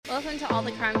Welcome to All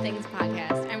the Crime Things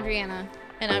podcast. I'm DreAnna.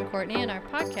 And I'm Courtney, and our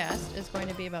podcast is going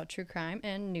to be about true crime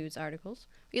and news articles.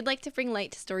 We'd like to bring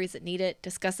light to stories that need it,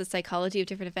 discuss the psychology of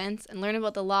different events, and learn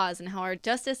about the laws and how our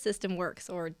justice system works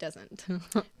or doesn't.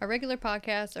 Our regular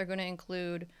podcasts are going to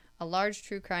include a large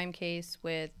true crime case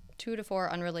with 2 to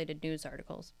 4 unrelated news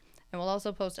articles. And we'll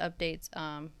also post updates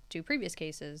to previous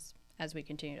cases as we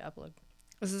continue to upload.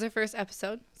 This is our first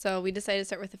episode, so we decided to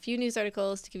start with a few news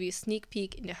articles to give you a sneak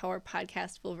peek into how our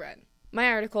podcast will run.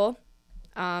 My article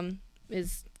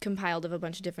is compiled of a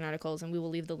bunch of different articles, and we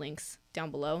will leave the links down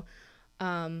below.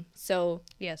 So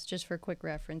yes, just for quick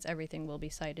reference, everything will be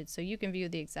cited, so you can view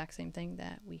the exact same thing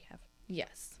that we have.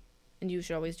 Yes, and you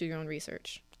should always do your own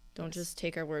research. Don't just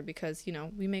take our word because,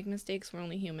 we make mistakes. We're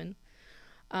only human.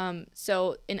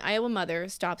 So an Iowa mother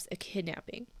stops a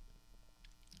kidnapping.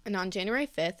 And on January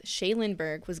 5th, Shay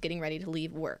Lindbergh was getting ready to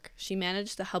leave work. She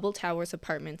managed the Hubble Towers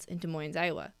apartments in Des Moines,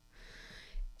 Iowa.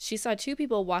 She saw 2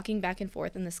 people walking back and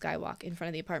forth in the skywalk in front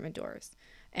of the apartment doors.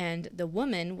 And the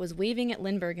woman was waving at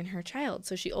Lindbergh and her child,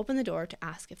 so she opened the door to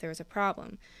ask if there was a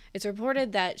problem. It's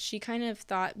reported that she kind of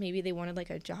thought maybe they wanted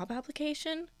like a job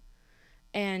application.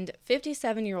 And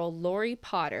 57-year-old Lori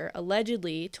Potter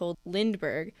allegedly told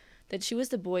Lindbergh that she was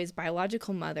the boy's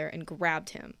biological mother and grabbed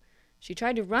him. She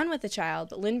tried to run with the child,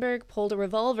 but Lindbergh pulled a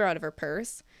revolver out of her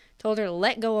purse, told her to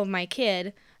let go of my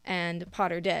kid, and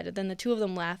Potter did. Then the 2 of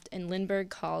them left, and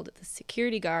Lindbergh called the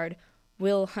security guard,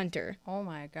 Will Hunter. Oh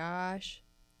my gosh.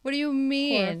 What do you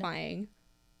mean? Horrifying.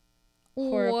 What?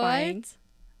 Horrifying.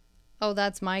 Oh,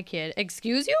 that's my kid.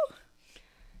 Excuse you?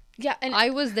 Yeah, and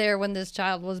I was there when this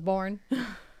child was born.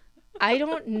 I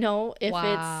don't know if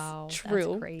Wow, it's that's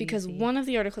true, crazy. because one of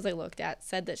the articles I looked at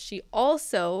said that she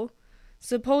also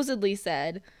supposedly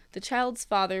said the child's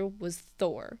father was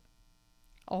Thor.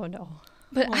 Oh, no.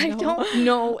 But Oh, I no. don't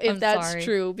know if I'm that's sorry.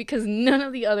 true, because none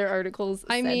of the other articles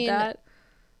said that.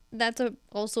 That's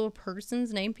also a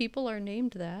person's name. People are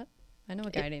named that. I know a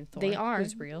guy named Thor. They are.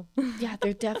 Who's real. Yeah,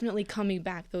 they're definitely coming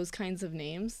back, those kinds of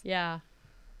names. Yeah.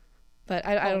 But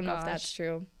I don't know if gosh. that's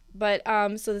true. But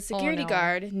so the security no.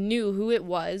 guard knew who it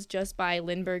was just by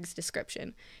Lindbergh's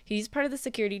description. He's part of the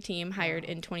security team hired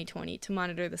in 2020 to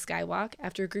monitor the skywalk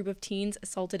after a group of teens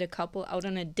assaulted a couple out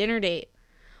on a dinner date.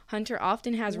 Hunter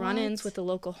often has run-ins with the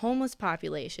local homeless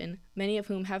population, many of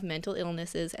whom have mental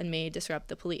illnesses and may disrupt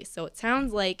the police. So it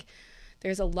sounds like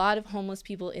there's a lot of homeless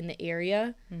people in the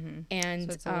area. Mm-hmm. And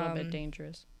So it's a little bit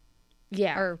dangerous.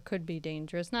 Yeah. Or could be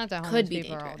dangerous. Not that Could homeless be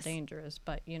people are all dangerous. dangerous,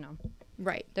 but,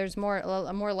 Right. there's a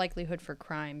more likelihood for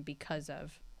crime because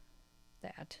of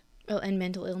that. Well, and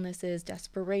mental illnesses,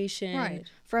 desperation, Right.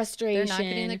 frustration, They're not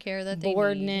getting the care that they need.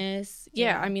 boredness.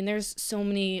 Yeah, Yeah. I mean, there's so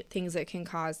many things that can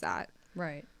cause that.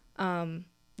 Right.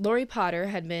 Lori Potter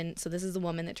had been, so this is the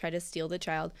woman that tried to steal the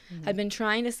child, had been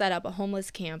trying to set up a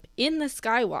homeless camp in the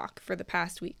skywalk for the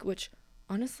past week, which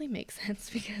honestly makes sense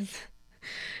because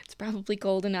it's probably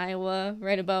cold in Iowa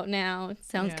right about now. It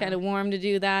sounds kind of warm to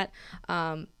do that.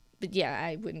 But yeah,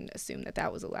 I wouldn't assume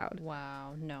that was allowed.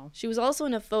 Wow. No. She was also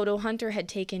in a photo Hunter had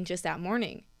taken just that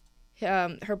morning.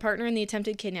 Her partner in the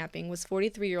attempted kidnapping was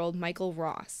 43-year-old Michael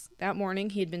Ross. That morning,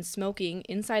 he had been smoking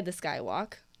inside the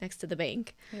skywalk next to the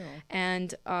bank. Ew.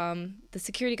 And the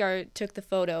security guard took the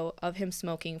photo of him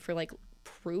smoking for,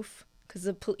 proof. Because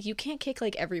you can't kick,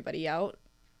 everybody out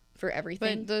for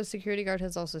everything. But the security guard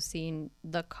has also seen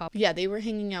the couple. Yeah, they were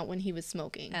hanging out when he was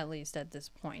smoking. At least at this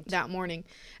point. That morning.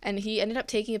 And he ended up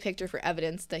taking a picture for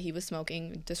evidence that he was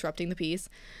smoking, disrupting the peace.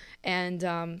 And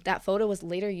that photo was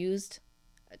later used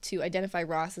to identify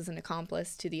Ross as an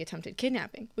accomplice to the attempted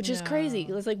kidnapping, which is crazy.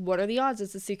 It's what are the odds?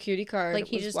 It's a security guard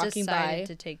he was just walking decided by.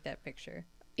 to take that picture.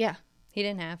 Yeah. He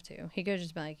didn't have to. He could have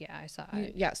just been like, yeah, I saw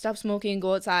it. Yeah, stop smoking,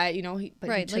 go outside, but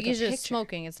Right, he took he's a just picture.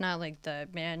 smoking. It's not like the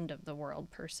end of the world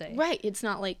per se. Right, it's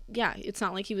not like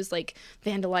he was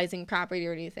vandalizing property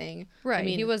or anything. Right, I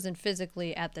mean, he wasn't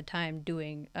physically at the time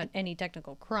doing any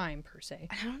technical crime per se.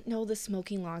 I don't know the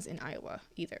smoking laws in Iowa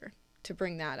either, to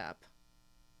bring that up.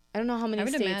 I don't know how many I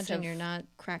would states imagine have you're not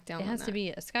cracked down It on has that. to be,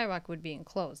 a skywalk would be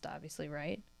enclosed, obviously,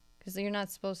 right? Because you're not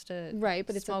supposed to Right,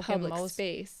 but it's a smoke in public most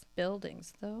space.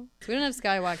 buildings, though. We don't have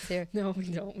skywalks here. No, we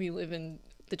don't. We live in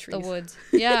the trees. The woods.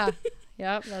 Yeah.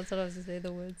 Yep, that's what I was going to say,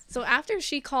 the woods. So after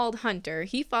she called Hunter,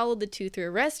 he followed the 2 through a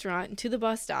restaurant and to the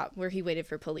bus stop where he waited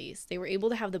for police. They were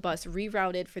able to have the bus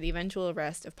rerouted for the eventual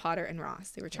arrest of Potter and Ross.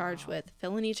 They were charged with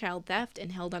felony child theft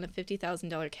and held on a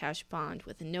 $50,000 cash bond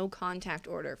with a no contact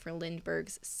order for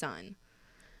Lindbergh's son.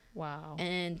 Wow.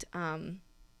 And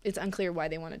it's unclear why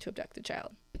they wanted to abduct the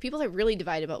child. People are really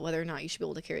divided about whether or not you should be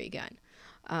able to carry a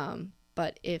gun.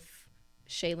 But if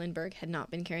Shay Lindbergh had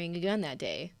not been carrying a gun that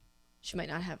day, she might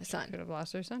not have a son. Could have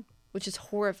lost her son. which is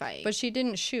horrifying. But she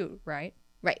didn't shoot, right?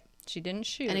 Right. She didn't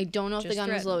shoot. And I don't know if the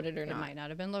gun was loaded or it not. It might not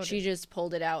have been loaded. She just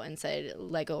pulled it out and said,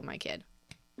 let go of my kid.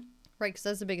 Right, because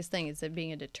that's the biggest thing, is it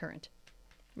being a deterrent.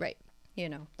 Right. You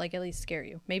know, like at least scare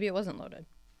you. Maybe it wasn't loaded.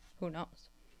 Who knows?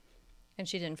 And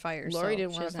she didn't fire. Lori so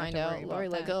didn't want to find out. Lori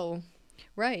let go.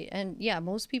 Right, and yeah,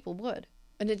 most people would.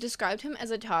 And it described him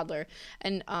as a toddler.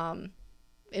 And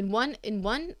in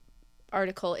one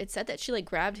article, it said that she like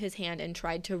grabbed his hand and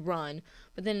tried to run.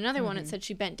 But then another one, it said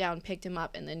she bent down, picked him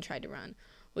up, and then tried to run,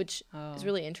 which is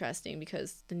really interesting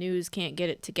because the news can't get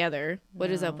it together. What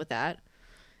is up with that?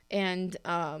 And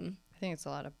I think it's a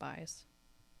lot of bias.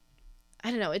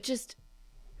 I don't know. It just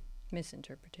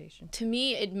misinterpretation. To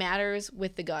me, it matters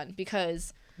with the gun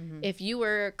because if you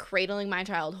were cradling my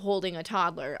child holding a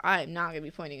toddler, I'm not going to be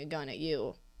pointing a gun at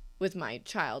you with my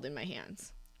child in my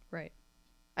hands. Right.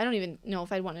 I don't even know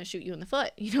if I'd want to shoot you in the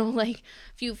foot. You know, like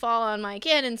if you fall on my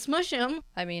kid and smush him.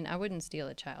 I mean, I wouldn't steal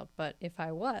a child, but if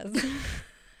I was,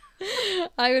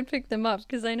 I would pick them up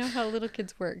because I know how little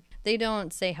kids work. They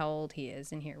don't say how old he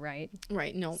is in here, right?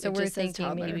 Right. No. So we're thinking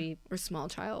toddler, maybe or small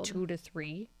child, 2 to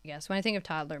 3. Yes. When I think of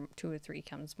toddler, 2 to 3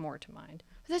 comes more to mind.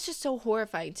 But that's just so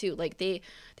horrifying too. Like they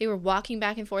were walking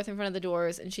back and forth in front of the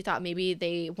doors, and she thought maybe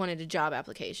they wanted a job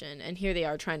application, and here they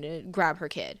are trying to grab her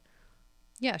kid.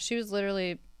 Yeah, she was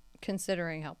literally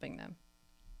considering helping them,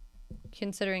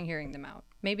 considering hearing them out.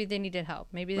 Maybe they needed help.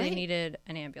 Maybe they needed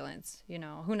an ambulance. You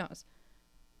know, who knows?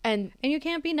 And you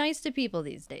can't be nice to people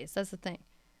these days. That's the thing.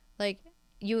 Like,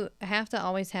 you have to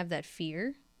always have that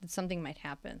fear that something might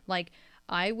happen. Like,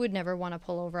 I would never want to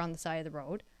pull over on the side of the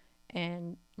road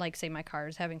and, like, say my car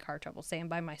is having car trouble. Say I'm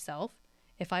by myself.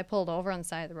 If I pulled over on the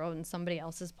side of the road and somebody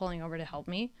else is pulling over to help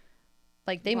me,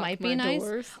 like, they might be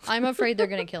nice. I'm afraid they're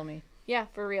going to kill me. Yeah,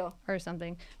 for real. Or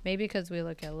something. Maybe because we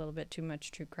look at a little bit too much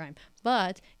true crime.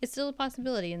 But it's still a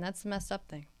possibility, and that's the messed up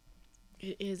thing.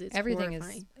 It is. It's everything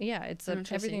horrifying. Is. Yeah, it's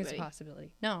everything's a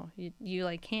possibility. No, you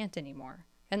like can't anymore.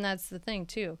 And that's the thing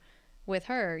too, with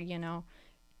her. You know,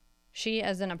 she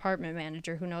as an apartment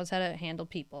manager who knows how to handle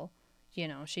people. You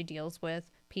know, she deals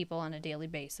with people on a daily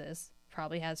basis.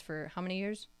 Probably has for how many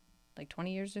years? Like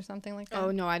 20 years or something like that. Oh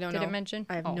no, I don't know. Did it mention?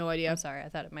 I have no idea. I'm sorry, I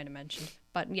thought it might have mentioned.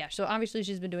 But yeah, so obviously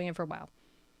she's been doing it for a while,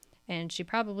 and she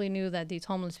probably knew that these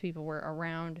homeless people were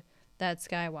around that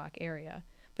Skywalk area.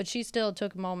 But she still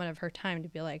took a moment of her time to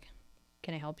be like,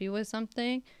 can I help you with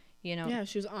something? You know? Yeah,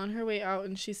 she was on her way out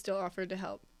and she still offered to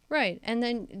help. Right. And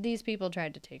then these people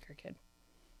tried to take her kid.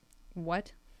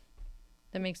 What?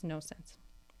 That makes no sense.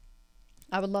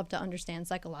 I would love to understand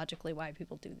psychologically why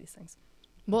people do these things.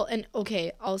 Well, and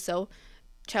okay, also,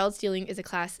 child stealing is a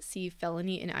Class C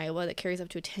felony in Iowa that carries up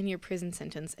to a 10-year prison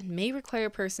sentence and may require a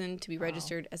person to be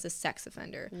registered as a sex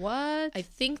offender. What? I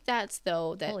think that's,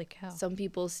 though, that Holy cow. Some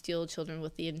people steal children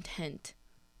with the intent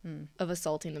of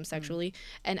assaulting them sexually.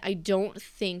 And I don't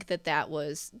think that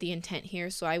was the intent here,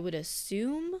 so I would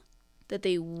assume that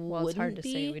they wouldn't be. Well, it's hard to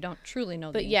say. We don't truly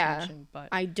know the intention. But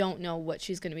I don't know what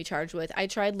she's going to be charged with. I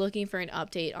tried looking for an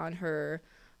update on her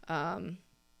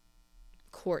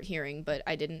court hearing, but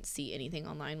I didn't see anything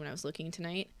online when I was looking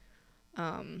tonight.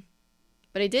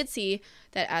 But I did see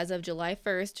that as of July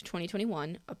 1st,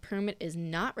 2021, a permit is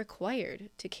not required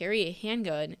to carry a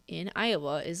handgun in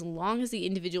Iowa as long as the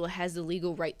individual has the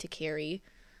legal right to carry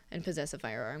and possess a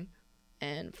firearm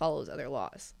and follows other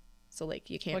laws. So, like,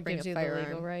 you can't bring a firearm. What gives you the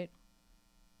legal right?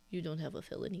 You don't have a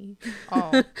felony.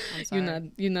 Oh, I'm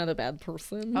sorry. You're not a bad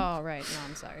person. Oh, right. No,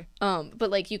 I'm sorry. But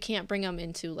like you can't bring them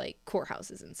into like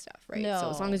courthouses and stuff, right? No. So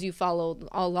as long as you follow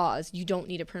all laws, you don't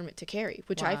need a permit to carry,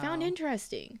 which I found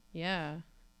interesting. Yeah.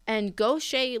 And go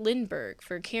Shay Lindbergh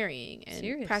for carrying and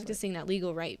Seriously. practicing that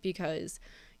legal right because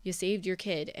you saved your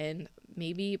kid and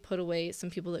maybe put away some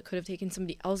people that could have taken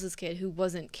somebody else's kid who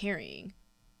wasn't carrying.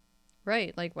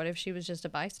 Right. Like what if she was just a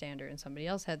bystander and somebody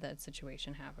else had that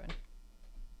situation happen?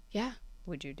 Yeah.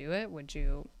 Would you do it? Would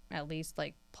you at least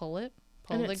like pull the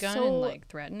gun so and like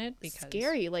threaten it? Because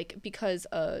scary, like because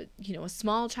a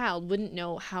small child wouldn't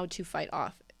know how to fight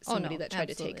off somebody that tried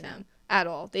to take them at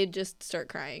all. They'd just start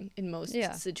crying in most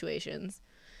situations.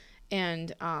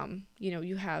 And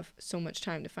you have so much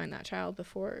time to find that child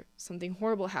before something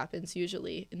horrible happens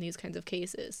usually in these kinds of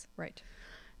cases. Right.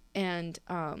 And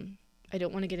I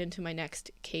don't want to get into my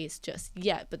next case just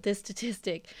yet, but this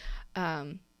statistic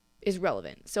is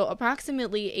relevant. So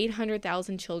approximately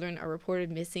 800,000 children are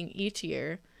reported missing each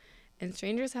year, and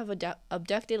strangers have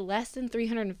abducted less than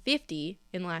 350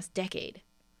 in the last decade.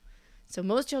 So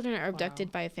most children are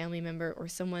abducted by a family member or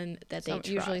someone that they trust.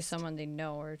 Usually someone they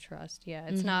know or trust. Yeah,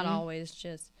 it's not always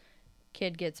just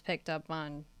kid gets picked up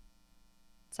on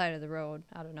side of the road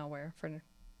out of nowhere for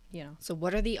So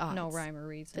what are the odds? No rhyme or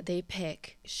reason. That they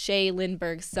pick Shay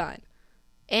Lindbergh's son.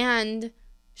 And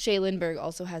Shay Lindbergh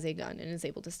also has a gun and is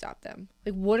able to stop them.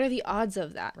 Like, what are the odds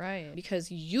of that? Right.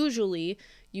 Because usually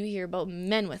you hear about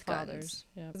men with fathers.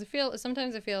 guns. Yeah.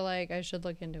 Sometimes I feel like I should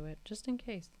look into it just in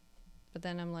case. But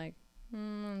then I'm like,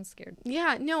 I'm scared.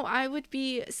 Yeah, no, I would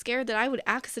be scared that I would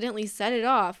accidentally set it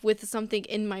off with something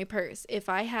in my purse. If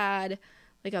I had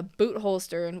like a boot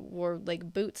holster and wore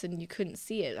like boots and you couldn't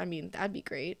see it, I mean, that'd be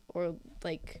great. Or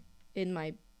like in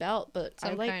my belt, but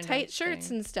I like tight shirts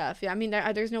and stuff. Yeah, I mean,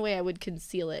 there's no way I would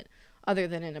conceal it other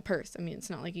than in a purse. I mean, it's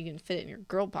not like you can fit it in your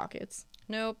girl pockets.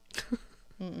 Nope.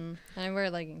 And I wear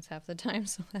leggings half the time,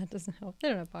 so that doesn't help. They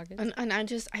don't have pockets. And I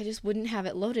just wouldn't have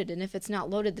it loaded. And if it's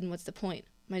not loaded, then what's the point?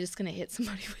 Am I just gonna hit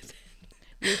somebody with it?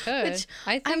 You could. Which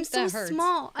I think I'm so hurts.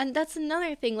 small, and that's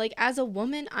another thing. Like, as a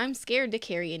woman, I'm scared to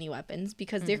carry any weapons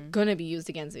because they're gonna be used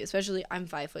against me. Especially, I'm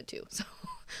 5'2", so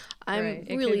I'm really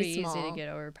small. It could be easy to get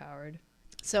overpowered.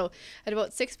 So, at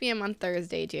about 6 p.m. on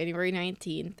Thursday, January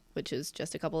 19th, which is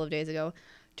just a couple of days ago,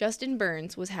 Justin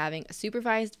Burns was having a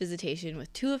supervised visitation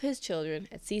with 2 of his children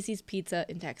at Cece's Pizza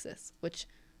in Texas, which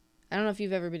I don't know if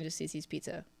you've ever been to Cece's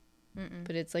Pizza,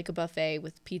 but it's like a buffet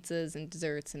with pizzas and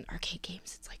desserts and arcade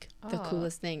games. It's like the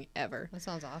coolest thing ever. That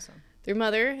sounds awesome. Their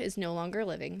mother is no longer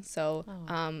living, so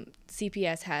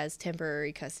CPS has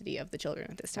temporary custody of the children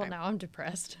at this time. Well, now I'm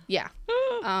depressed. Yeah.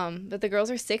 But the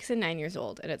girls are 6 and 9 years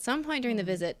old, and at some point during the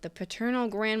visit, the paternal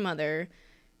grandmother,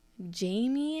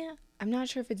 Jamie, I'm not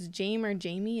sure if it's Jame or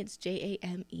Jamie, it's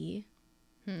Jame.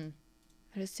 I'd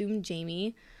assume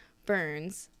Jamie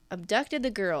Burns abducted the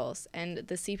girls, and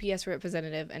the CPS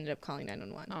representative ended up calling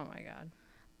 911. Oh my God.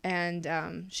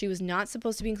 And she was not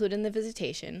supposed to be included in the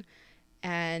visitation,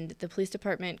 and the police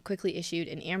department quickly issued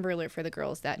an Amber Alert for the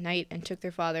girls that night and took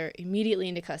their father immediately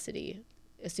into custody,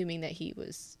 assuming that he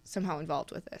was somehow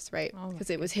involved with this, right?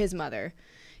 Because it was his mother.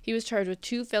 He was charged with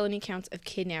 2 felony counts of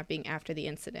kidnapping after the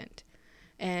incident.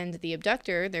 And the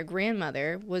abductor, their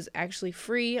grandmother, was actually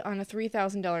free on a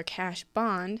 $3,000 cash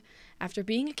bond after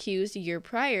being accused a year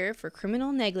prior for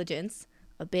criminal negligence,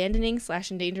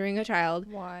 abandoning/endangering a child,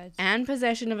 and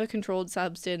possession of a controlled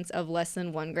substance of less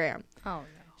than 1 gram. Oh, no.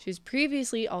 She was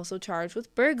previously also charged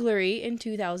with burglary in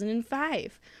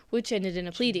 2005, which ended in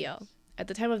a plea deal. At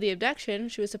the time of the abduction,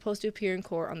 she was supposed to appear in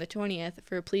court on the 20th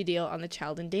for a plea deal on the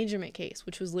child endangerment case,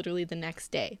 which was literally the next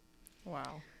day.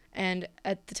 Wow. And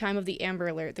at the time of the Amber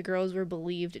Alert, the girls were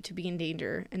believed to be in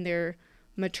danger, and their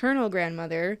maternal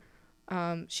grandmother,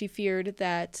 she feared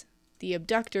that the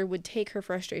abductor would take her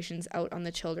frustrations out on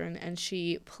the children, and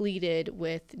she pleaded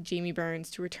with Jamie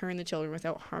Burns to return the children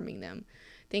without harming them.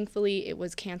 Thankfully, it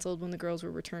was canceled when the girls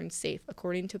were returned safe,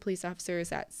 according to police officers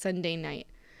that Sunday night,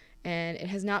 and it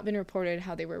has not been reported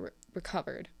how they were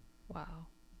recovered. Wow.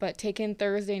 But taken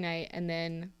Thursday night and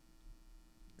then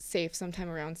safe sometime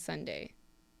around Sunday.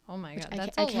 Oh my God,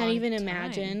 that's I can't even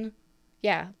imagine,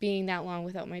 being that long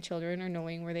without my children or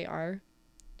knowing where they are.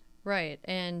 Right,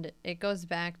 and it goes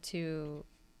back to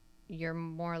you're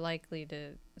more likely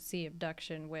to see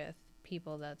abduction with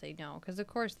people that they know, because of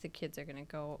course the kids are gonna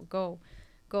go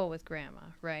with grandma,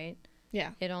 right?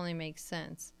 Yeah, it only makes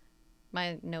sense.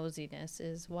 My nosiness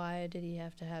is, why did he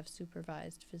have to have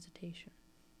supervised visitation?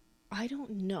 I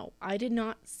don't know. I did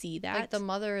not see that. Like, the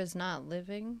mother is not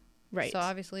living, right? So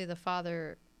obviously the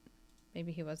father,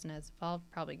 maybe he wasn't as involved,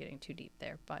 probably getting too deep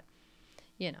there, but,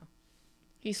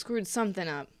 he screwed something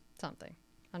up. Something,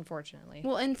 unfortunately.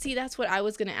 Well, and see, that's what I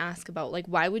was going to ask about. Like,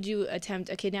 why would you attempt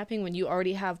a kidnapping when you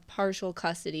already have partial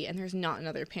custody and there's not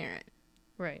another parent?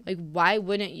 Right. Like, why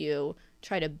wouldn't you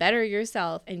try to better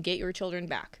yourself and get your children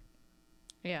back?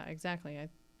 Yeah, exactly. I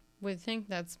would think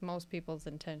that's most people's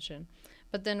intention.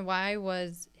 But then why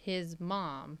was his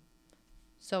mom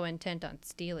so intent on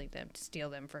stealing them? To steal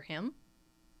them for him?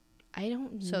 I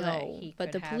don't so know. That he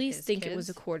but the police think it was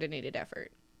a coordinated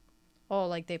effort. Oh,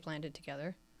 like they planned it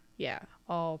together? Yeah.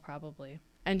 Oh, probably.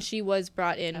 And she was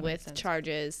brought in with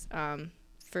charges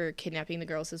for kidnapping the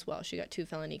girls as well. She got 2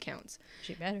 felony counts.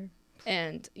 She better.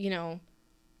 And,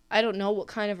 I don't know what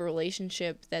kind of a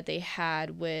relationship that they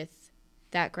had with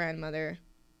that grandmother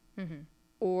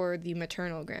or the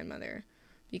maternal grandmother,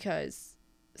 because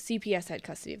CPS had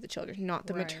custody of the children, not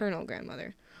the maternal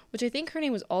grandmother, which I think her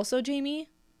name was also Jamie.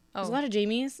 There's a lot of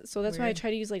Jamies, so that's why I try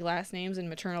to use like last names and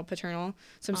maternal, paternal.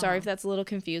 So I'm sorry if that's a little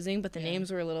confusing, but the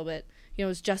names were a little bit, it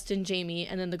was Justin, Jamie,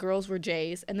 and then the girls were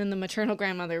Jays, and then the maternal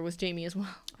grandmother was Jamie as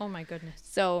well. Oh my goodness.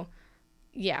 So,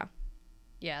 yeah.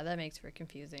 Yeah, that makes for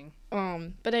confusing.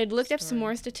 But I'd looked up some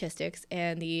more statistics,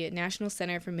 and the National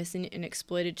Center for Missing and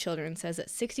Exploited Children says that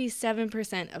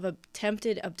 67% of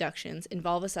attempted abductions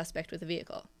involve a suspect with a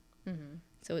vehicle.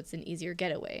 so it's an easier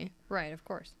getaway. Right, of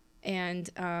course. And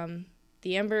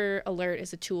the Amber Alert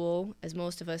is a tool, as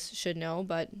most of us should know,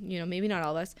 but maybe not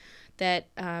all of us, that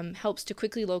helps to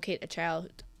quickly locate a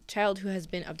child who has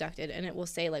been abducted, and it will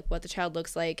say like what the child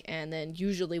looks like, and then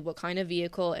usually what kind of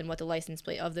vehicle and what the license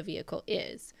plate of the vehicle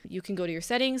is. You can go to your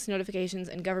settings, notifications,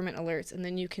 and government alerts, and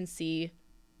then you can see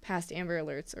past Amber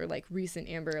Alerts or like recent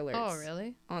Amber Alerts. Oh,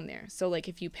 really? On there. So like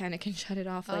if you panic and shut it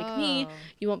off like me,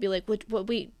 you won't be like, what,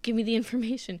 wait, give me the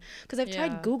information. Because I've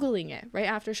tried Googling it right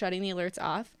after shutting the alerts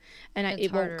off, and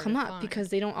it won't come up because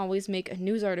they don't always make a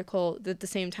news article at the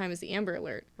same time as the Amber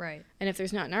Alert. Right. And if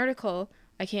there's not an article,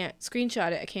 I can't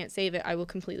screenshot it, I can't save it, I will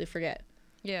completely forget.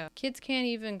 Yeah. Kids can't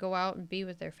even go out and be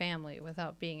with their family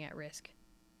without being at risk.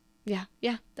 Yeah,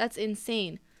 that's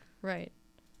insane. Right.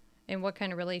 And what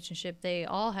kind of relationship they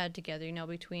all had together,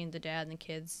 between the dad and the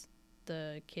kids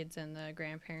and the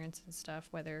grandparents and stuff,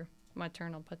 whether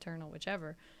maternal, paternal,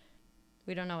 whichever.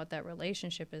 We don't know what that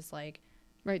relationship is like.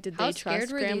 Right. Did How they trust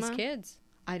scared were Grandma? these kids?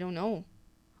 I don't know.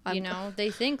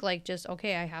 They think like just,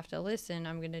 okay, I have to listen.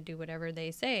 I'm going to do whatever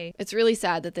they say. It's really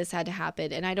sad that this had to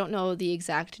happen. And I don't know the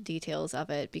exact details of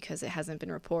it because it hasn't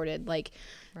been reported. Like,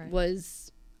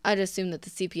 I'd assume that the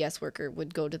CPS worker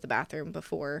would go to the bathroom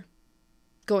before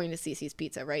going to Cece's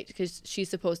Pizza, right? Because she's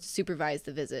supposed to supervise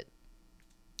the visit.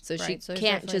 So she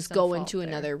can't just go into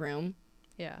another room.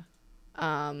 Yeah.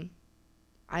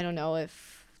 I don't know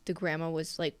if the grandma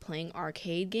was like playing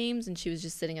arcade games and she was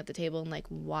just sitting at the table and like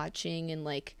watching and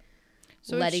like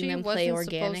letting them play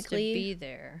organically. Supposed to be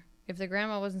there. If the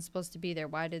grandma wasn't supposed to be there,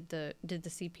 why did the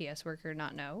CPS worker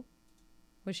not know?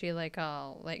 Was she like,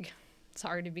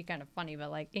 sorry to be kind of funny, but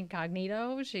like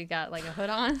incognito? She got like a hood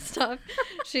on and stuff.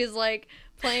 She's like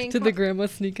playing. Did the grandma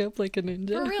sneak up like a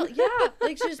ninja? For real, yeah.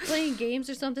 Like she's playing games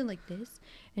or something like this,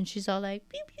 and she's all like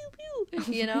pew pew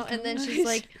pew, and then she's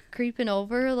like creeping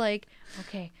over, like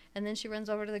okay, and then she runs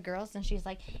over to the girls and she's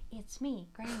like, "It's me,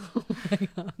 Grandma." Oh my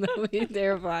god, that would be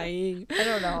terrifying. I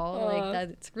don't know, like that.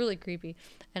 It's really creepy,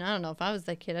 and I don't know if I was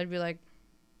that kid, I'd be like,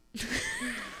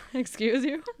 "Excuse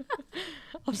you,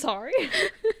 I'm sorry."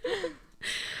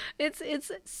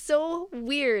 It's so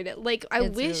weird. Like I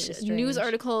wish really news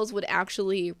articles would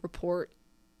actually report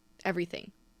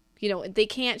everything. They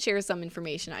can't share some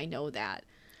information. I know that.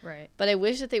 Right. But I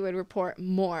wish that they would report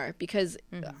more because,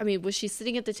 I mean, was she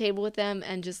sitting at the table with them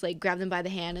and just like grabbed them by the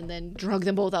hand and then drug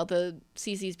them both out the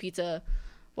Cece's Pizza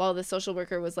while the social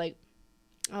worker was like,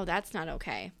 oh, that's not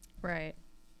okay. Right.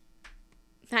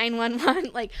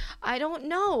 911. Like, I don't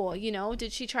know.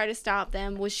 Did she try to stop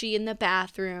them? Was she in the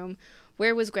bathroom?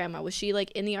 Where was Grandma? Was she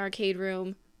like in the arcade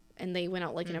room and they went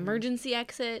out like an emergency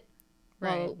exit?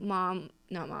 Right. While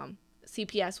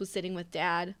CPS was sitting with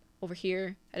Dad over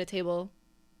here at a table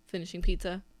finishing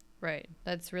pizza. Right.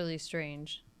 That's really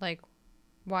strange. Like,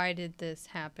 why did this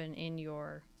happen in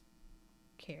your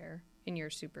care, in your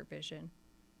supervision?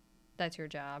 That's your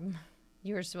job.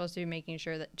 You're supposed to be making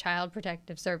sure that Child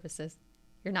Protective Services,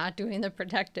 you're not doing the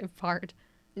protective part.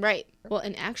 Right. Well,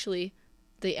 and actually,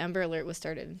 the Amber Alert was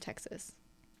started in Texas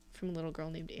from a little girl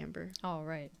named Amber. Oh,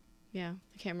 right. Yeah.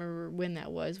 I can't remember when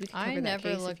that was. We can cover I that never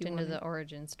case looked if you into wanted. the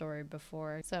origin story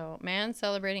before. So, man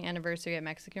celebrating anniversary at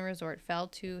Mexican resort fell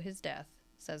to his death,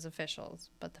 says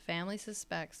officials, but the family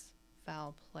suspects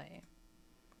foul play.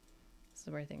 This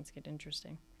is where things get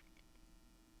interesting.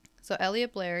 So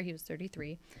Elliot Blair, he was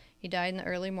 33. He died in the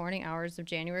early morning hours of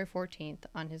January 14th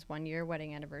on his 1-year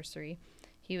wedding anniversary.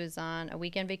 He was on a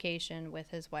weekend vacation with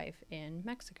his wife in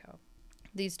Mexico.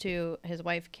 These two, his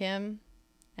wife Kim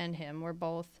and him, were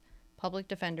both public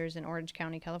defenders in Orange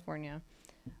County, California.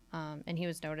 And he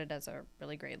was noted as a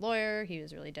really great lawyer. He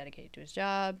was really dedicated to his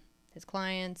job, his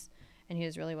clients, and he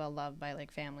was really well loved by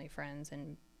like family, friends,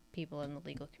 and people in the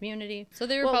legal community. So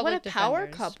they were public defenders. What a power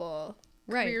couple.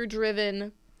 Right.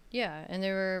 Career-driven. Yeah, and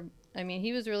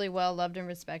he was really well loved and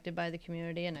respected by the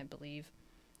community, and I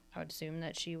would assume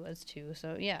that she was too.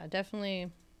 So yeah,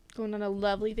 definitely. Going on a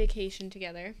lovely vacation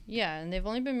together. Yeah, and they've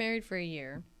only been married for a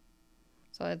year.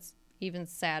 So that's even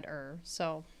sadder.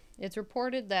 So it's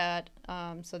reported that,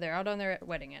 so they're out on their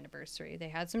wedding anniversary. They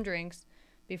had some drinks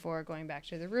before going back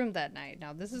to their room that night.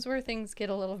 Now, this is where things get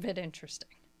a little bit interesting.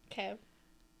 Okay.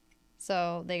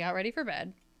 So they got ready for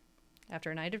bed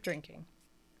after a night of drinking.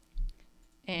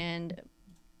 And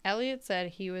Elliot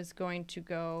said he was going to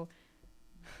go,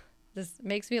 this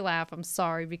makes me laugh, I'm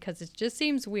sorry, because it just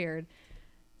seems weird,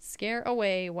 scare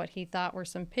away what he thought were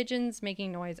some pigeons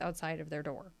making noise outside of their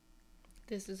door.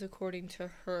 This is according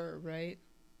to her, right?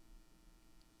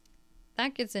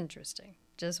 That gets interesting.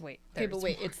 Just wait. Okay, but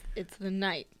wait, it's the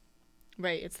night.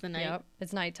 Right, it's the night. Yep,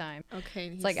 it's nighttime. Okay,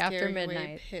 it's like after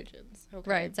midnight. Pigeons. Okay.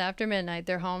 Right, it's after midnight.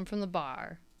 They're home from the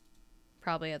bar,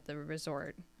 probably at the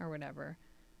resort or whatever.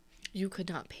 You could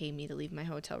not pay me to leave my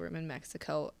hotel room in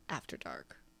Mexico after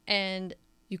dark. And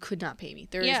you could not pay me.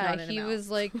 There is not an amount. He was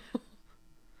like,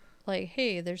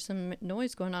 hey, there's some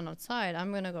noise going on outside.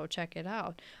 I'm going to go check it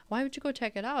out. Why would you go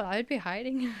check it out? I'd be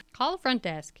hiding. Call the front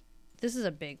desk. This is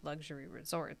a big luxury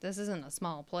resort. This isn't a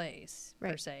small place,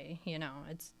 per se. You know,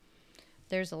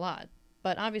 there's a lot.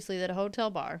 But obviously, they're at a hotel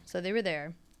bar. So they were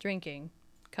there, drinking,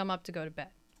 come up to go to bed.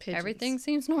 Pigeons. Everything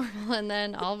seems normal. And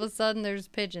then all of a sudden, there's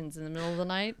pigeons in the middle of the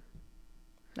night.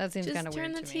 That seems kind of weird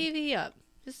to me. Just turn the TV up.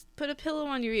 Just put a pillow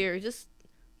on your ear. Just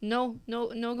no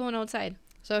going outside.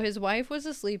 So his wife was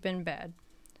asleep in bed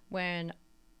when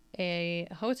a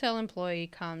hotel employee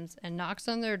comes and knocks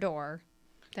on their door.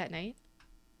 That night?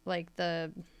 Like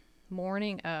the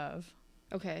morning of.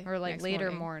 Okay. Or like later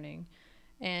morning.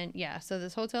 And yeah, so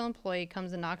this hotel employee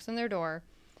comes and knocks on their door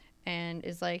and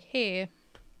is like, hey,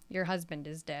 your husband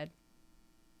is dead.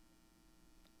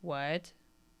 What?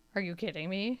 Are you kidding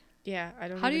me? Yeah, I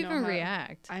don't How do you even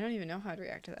react? I don't even know how to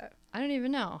react to that. I don't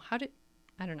even know.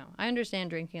 I don't know. I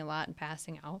understand drinking a lot and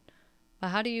passing out. But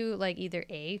how do you, like, either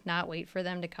A, not wait for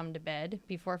them to come to bed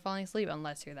before falling asleep,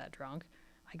 unless you're that drunk,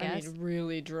 I guess. I mean,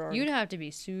 really drunk. You'd have to be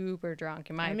super drunk,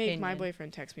 in my opinion. I make my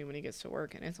boyfriend text me when he gets to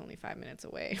work, and it's only 5 minutes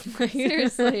away.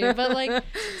 Seriously. But, like,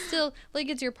 still, like,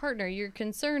 it's your partner. You're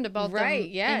concerned about them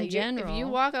in general. If you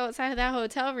walk outside of that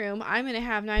hotel room, I'm going to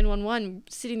have 911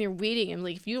 sitting there waiting. And,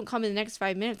 like, if you don't come in the next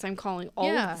 5 minutes, I'm calling all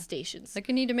of the stations. Like,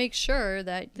 you need to make sure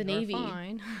that the Navy,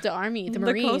 fine. The Army, the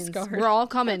Marines, Coast Guard. We're all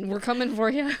coming. We're coming for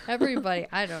you. Everybody.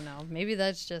 I don't know. Maybe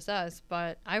that's just us.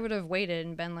 But I would have waited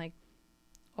and been like,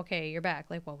 okay, you're back.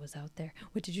 Like, what was out there?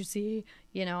 What did you see?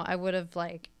 You know, I would have,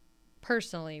 like,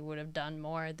 personally would have done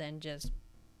more than just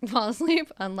fall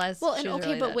asleep unless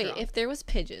but wait, if there was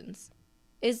pigeons,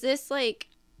 is this, like,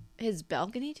 his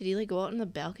balcony? Did he, like, go out on the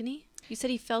balcony? You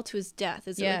said he fell to his death.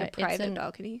 Is it, like, a private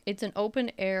balcony? It's an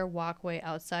open-air walkway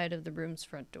outside of the room's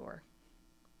front door.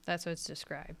 That's what it's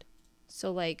described.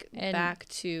 So, like, back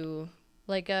to...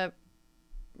 Like a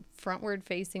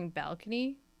frontward-facing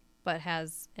balcony, but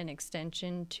has an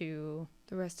extension to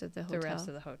the rest of the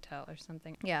hotel or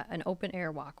something. Yeah, an open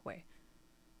air walkway.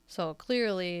 So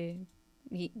clearly,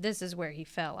 this is where he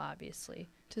fell. Obviously,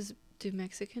 do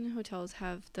Mexican hotels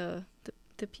have the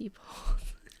people?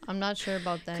 I'm not sure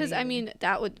about that. Because I mean,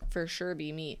 that would for sure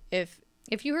be me if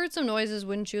you heard some noises.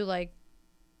 Wouldn't you like?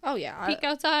 Oh yeah, peek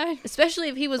outside. Especially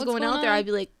if he was going out there, I'd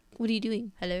be like, "What are you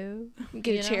doing? Hello."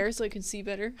 Get a chair so I can see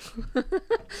better.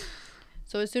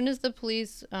 So as soon as the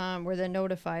police were then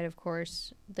notified, of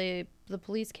course, the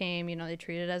police came, you know, they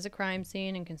treated it as a crime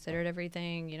scene and considered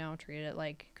everything, you know, treated it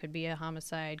like could be a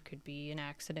homicide, could be an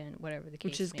accident, whatever the case may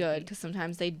be. Which is good, because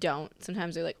sometimes they don't.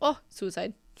 Sometimes they're like, oh,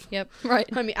 suicide. Yep, right.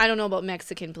 I mean, I don't know about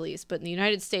Mexican police, but in the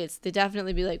United States, they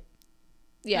definitely be like,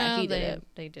 yeah, he did it.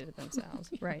 They did it themselves,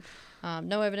 right.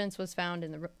 No evidence was found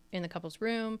in the couple's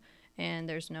room, and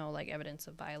there's no, like, evidence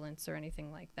of violence or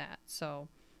anything like that. So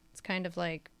it's kind of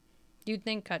like, you'd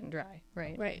think cut and dry,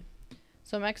 right? Right.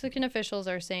 So Mexican officials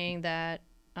are saying that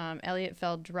Elliot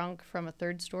fell drunk from a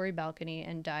third-story balcony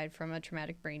and died from a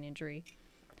traumatic brain injury,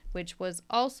 which was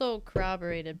also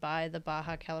corroborated by the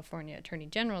Baja California Attorney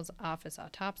General's office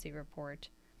autopsy report.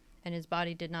 And his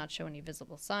body did not show any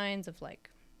visible signs of, like,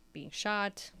 being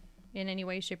shot in any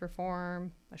way, shape, or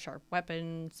form, a sharp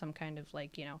weapon, some kind of,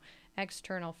 like, you know,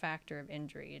 external factor of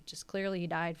injury. It just clearly he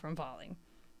died from falling.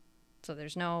 So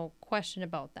there's no question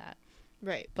about that.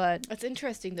 Right. But it's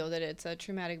interesting, though, that it's a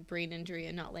traumatic brain injury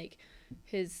and not, like,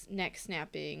 his neck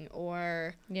snapping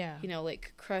or, you know,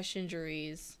 like, crush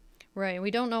injuries. Right.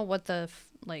 We don't know what the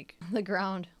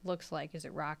ground looks like. Is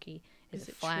it rocky? Is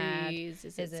it flat? Trees?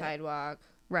 Is it sidewalk?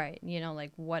 Right. You know,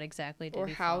 like, what exactly did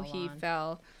he fall on? Or how he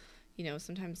fell. You know,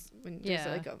 sometimes when there's,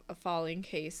 like, a falling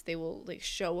case, they will, like,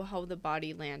 show how the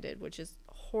body landed, which is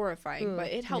horrifying.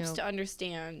 But it helps to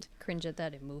understand. Cringe at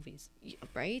that in movies.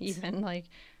 Right? Even, like...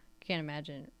 Can't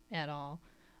imagine at all.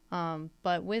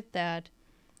 But with that,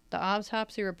 the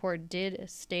autopsy report did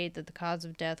state that the cause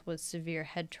of death was severe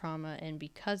head trauma, and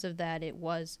because of that, it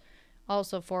was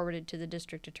also forwarded to the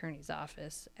district attorney's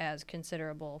office as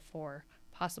considerable for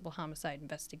possible homicide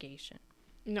investigation.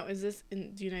 No, is this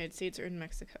in the United States or in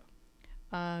Mexico?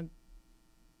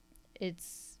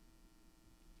 It's,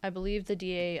 I believe, the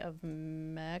DA of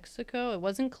Mexico. It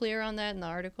wasn't clear on that in the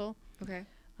article. Okay.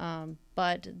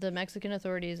 But the Mexican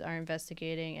authorities are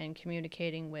investigating and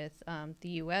communicating with the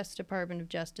U.S. Department of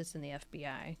Justice and the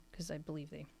FBI, because I believe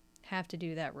they have to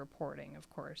do that reporting, of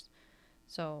course.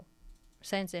 So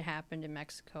since it happened in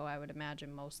Mexico, I would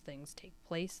imagine most things take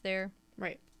place there.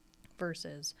 Right.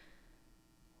 Versus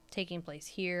taking place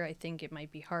here. I think it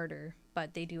might be harder,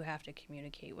 but they do have to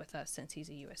communicate with us since he's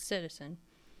a U.S. citizen.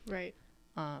 Right.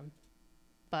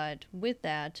 But with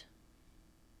that,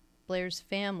 Blair's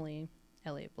family,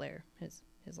 Elliot Blair, his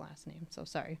last name, so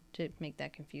sorry to make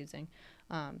that confusing.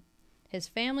 His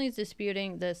family is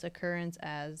disputing this occurrence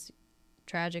as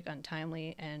tragic,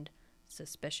 untimely, and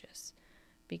suspicious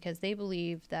because they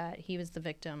believe that he was the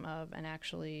victim of an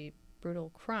actually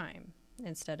brutal crime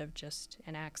instead of just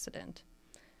an accident.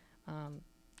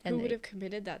 Who would have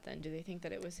committed that then? Do they think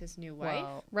that it was his new wife?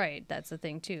 Well, right, that's the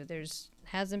thing too.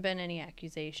 Hasn't been any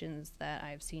accusations that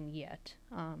I've seen yet.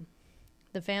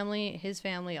 His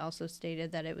family also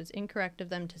stated that it was incorrect of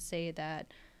them to say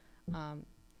that.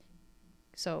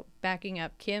 So backing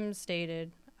up, Kim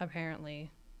stated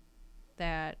apparently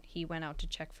that he went out to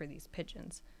check for these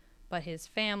pigeons, but his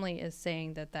family is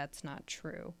saying that that's not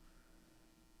true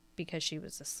because she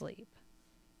was asleep.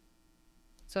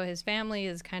 So his family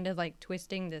is kind of like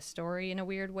twisting this story in a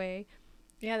weird way.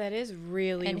 Yeah, that is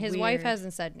really weird. And his wife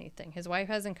hasn't said anything. His wife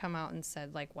hasn't come out and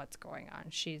said, like, what's going on.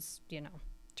 She's,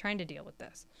 trying to deal with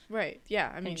this. Right. Yeah.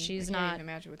 I mean, she's I not can't even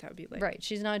imagine what that would be like. Right.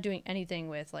 She's not doing anything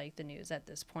with, like, the news at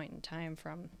this point in time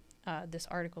from this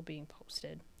article being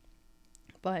posted.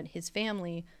 But his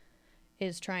family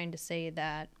is trying to say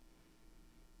that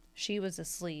she was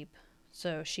asleep,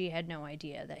 so she had no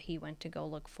idea that he went to go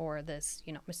look for this,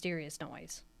 mysterious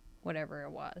noise, whatever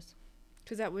it was.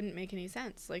 Because that wouldn't make any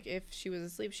sense. Like, if she was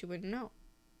asleep, she wouldn't know.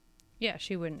 Yeah,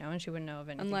 she wouldn't know, and she wouldn't know of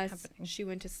anything unless happening. She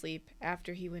went to sleep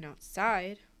after he went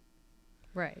outside.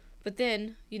 Right. But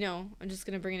then, I'm just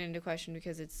going to bring it into question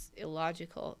because it's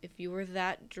illogical. If you were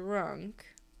that drunk...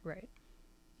 Right.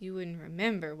 You wouldn't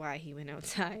remember why he went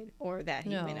outside or that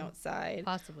he went outside.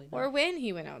 Possibly not. Or when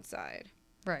he went outside.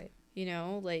 Right.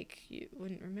 You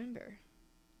wouldn't remember.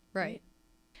 Right.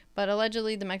 But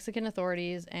allegedly, the Mexican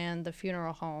authorities and the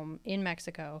funeral home in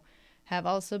Mexico have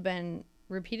also been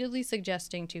repeatedly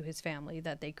suggesting to his family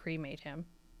that they cremate him.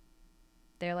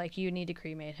 They're like, you need to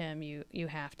cremate him. You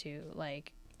have to.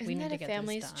 Like, we need to get this done. Isn't that a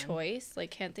family's choice?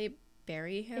 Like, can't they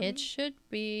bury him? It should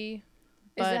be.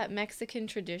 Is that Mexican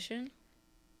tradition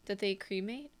that they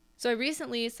cremate? So I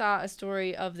recently saw a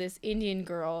story of this Indian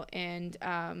girl, and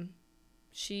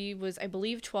she was, I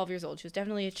believe, 12 years old. She was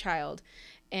definitely a child.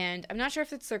 And I'm not sure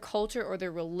if it's their culture or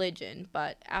their religion,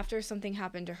 but after something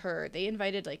happened to her, they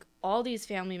invited, like, all these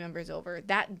family members over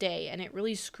that day, and it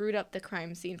really screwed up the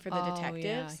crime scene for the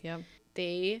detectives. Yeah, yep.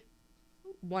 They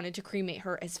wanted to cremate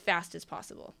her as fast as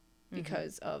possible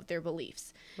because of their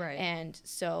beliefs. Right. And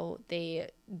so they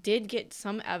did get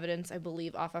some evidence, I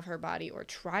believe, off of her body, or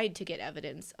tried to get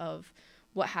evidence of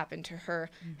what happened to her.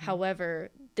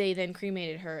 However, they then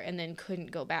cremated her and then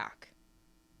couldn't go back,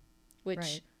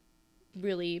 which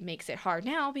really makes it hard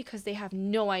now because they have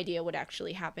no idea what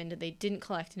actually happened. They didn't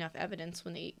collect enough evidence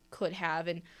when they could have.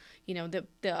 And, the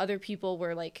other people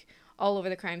were, like, all over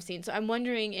the crime scene. So I'm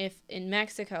wondering if in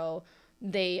Mexico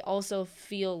they also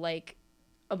feel like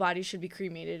a body should be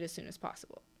cremated as soon as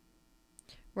possible.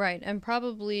 Right. And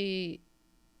probably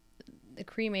the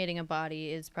cremating a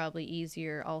body is probably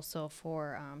easier also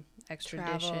for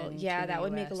extradition. Travel. Yeah, that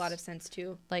would US. make a lot of sense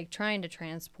too. Like trying to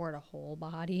transport a whole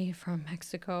body from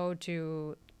Mexico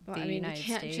to the United States.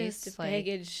 You can't just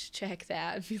baggage check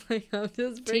that and be like, I'm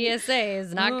just bringing... TSA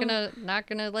is not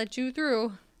gonna let you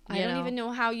through. I don't even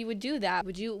know how you would do that.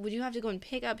 Would you have to go and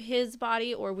pick up his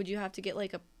body, or would you have to get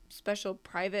like a special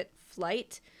private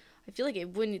flight? I feel like they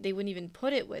wouldn't even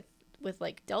put it with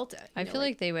like Delta. I feel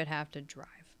like they would have to drive.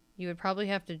 You would probably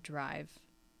have to drive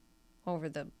over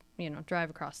the, drive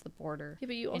across the border. Yeah,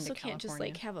 but you also can't just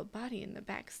like have a body in the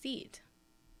back seat.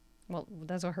 Well,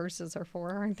 that's what hearses are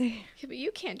for, aren't they? Yeah, but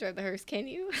you can't drive the hearse, can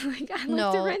you? Like, I'd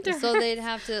like to rent a hearse. So they'd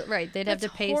have to, they'd have to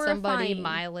pay somebody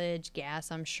mileage,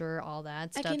 gas, I'm sure, all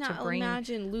that stuff to bring a person back. I cannot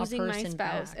imagine losing my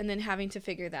spouse and then having to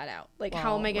figure that out. Like,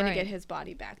 how am I going to get his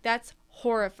body back? That's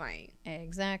horrifying.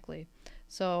 Exactly.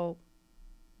 So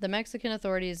the Mexican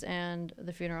authorities and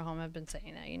the funeral home have been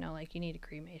saying that, like, you need to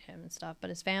cremate him and stuff. But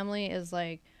his family is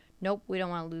like, nope, we don't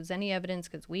want to lose any evidence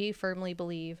because we firmly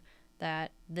believe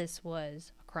that this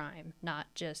was a crime, not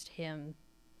just him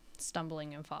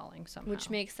stumbling and falling somehow. Which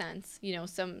makes sense.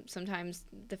 Sometimes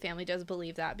the family does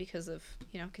believe that because of,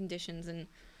 conditions and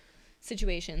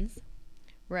situations.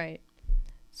 Right.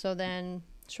 So then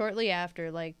shortly after,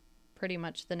 like pretty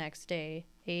much the next day,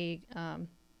 a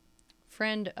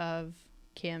friend of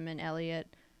Kim and Elliot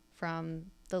from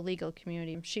the legal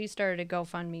community, she started a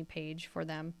GoFundMe page for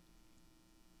them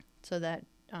so that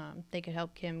they could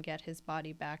help Kim get his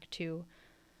body back to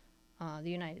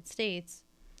the United States,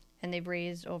 and they've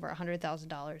raised over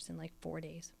 $100,000 in like 4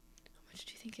 days. How much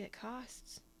do you think it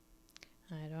costs?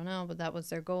 I don't know, but that was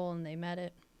their goal, and they met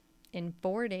it in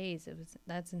 4 days.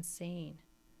 That's insane.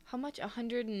 How much?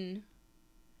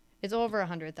 It's over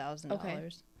 $100,000. Okay.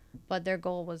 But their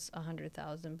goal was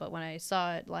 $100,000. But when I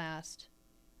saw it last,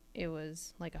 it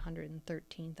was like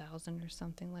 $113,000 or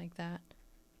something like that,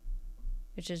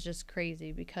 which is just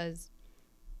crazy because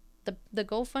the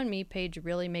GoFundMe page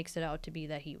really makes it out to be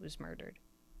that he was murdered,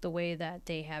 the way that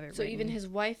they have it. So written. Even his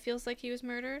wife feels like he was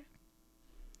murdered.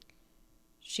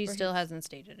 She still hasn't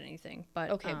stated anything,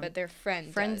 but okay, but their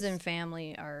friends and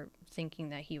family are thinking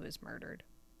that he was murdered.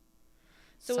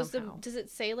 So does it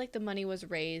say like the money was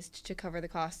raised to cover the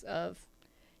cost of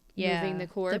moving the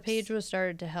corpse? The page was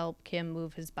started to help Kim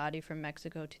move his body from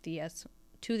Mexico to the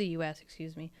U.S.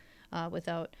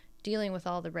 Without dealing with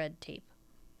all the red tape.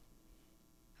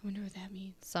 I wonder what that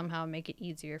means. Somehow make it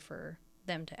easier for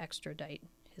them to extradite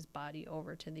his body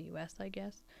over to the U.S., I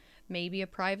guess. Maybe a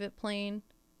private plane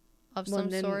of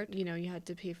some sort. You had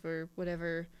to pay for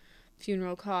whatever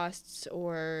funeral costs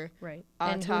or right.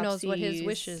 Autopsies. And who knows what his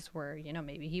wishes were.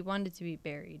 Maybe he wanted to be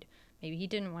buried. Maybe he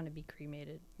didn't want to be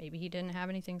cremated. Maybe he didn't have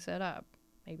anything set up.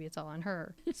 Maybe it's all on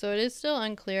her. So it is still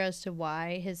unclear as to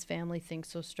why his family thinks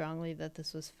so strongly that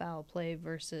this was foul play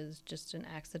versus just an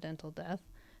accidental death.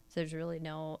 There's really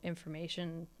no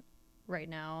information right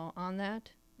now on that.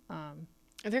 Are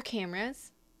there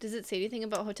cameras? Does it say anything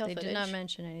about hotel footage? They did not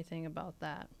mention anything about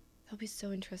that. That'll be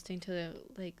so interesting to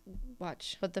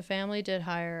watch. But the family did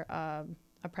hire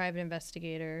a private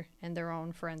investigator and their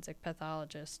own forensic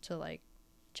pathologist to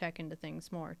check into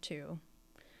things more too.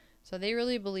 So they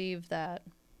really believe that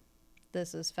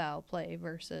this is foul play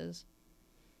versus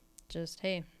just,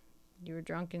 hey, you were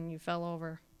drunk and you fell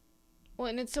over. Well,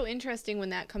 and it's so interesting when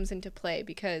that comes into play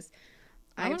because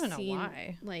I want to know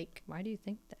why. Why do you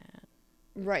think that?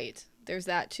 Right. There's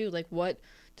that too. What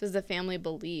does the family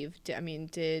believe?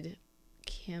 Did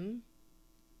Kim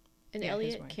and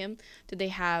Elliot, did they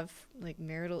have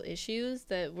marital issues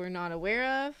that we're not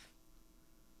aware of?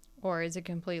 Or is it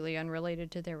completely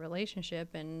unrelated to their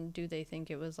relationship? And do they think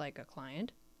it was a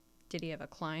client? Did he have a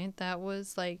client that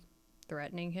was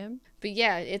threatening him? But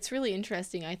yeah, it's really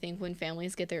interesting, I think, when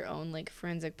families get their own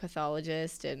forensic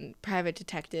pathologist and private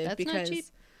detective. That's because not cheap.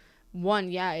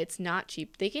 One, yeah, it's not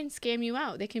cheap. They can scam you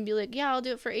out. They can be like, yeah, I'll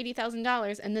do it for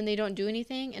 $80,000, and then they don't do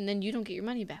anything, and then you don't get your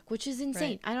money back, which is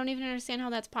insane. Right. I don't even understand how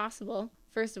that's possible,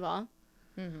 first of all.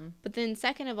 Mm-hmm. But then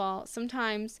second of all,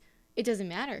 sometimes it doesn't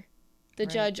matter. The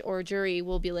judge or jury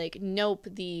will be like, nope,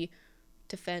 the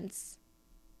defense.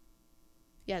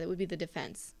 Yeah, that would be the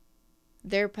defense.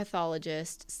 Their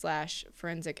pathologist /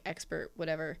 forensic expert,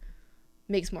 whatever,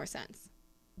 makes more sense.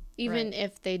 Even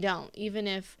if they don't. Even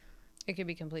if it could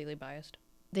be completely biased.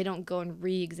 They don't go and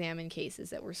re-examine cases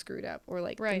that were screwed up, or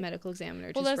the medical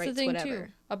examiner just that's writes the thing whatever.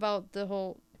 Too, about the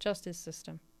whole justice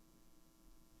system.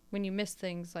 When you miss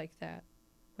things like that,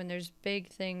 when there's big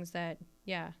things that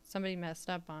somebody messed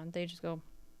up on, they just go,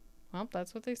 well,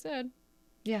 that's what they said.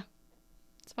 Yeah,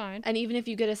 it's fine. And even if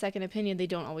you get a second opinion, they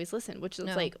don't always listen, which is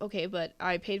okay, but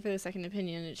I paid for the second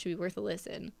opinion, it should be worth a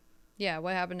listen. Yeah,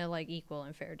 what happened to equal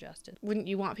and fair justice? Wouldn't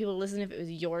you want people to listen if it was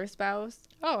your spouse?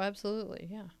 Oh, absolutely,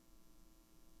 yeah.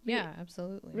 Yeah,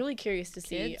 absolutely. Really curious to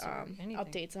see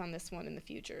updates on this one in the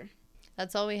future.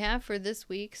 That's all we have for this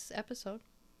week's episode.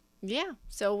 Yeah,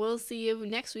 so we'll see you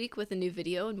next week with a new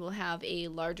video, and we'll have a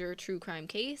larger true crime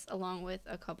case along with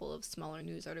a couple of smaller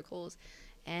news articles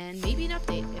and maybe an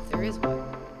update if there is one.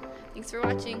 Thanks for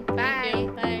watching. Bye.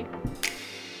 Bye.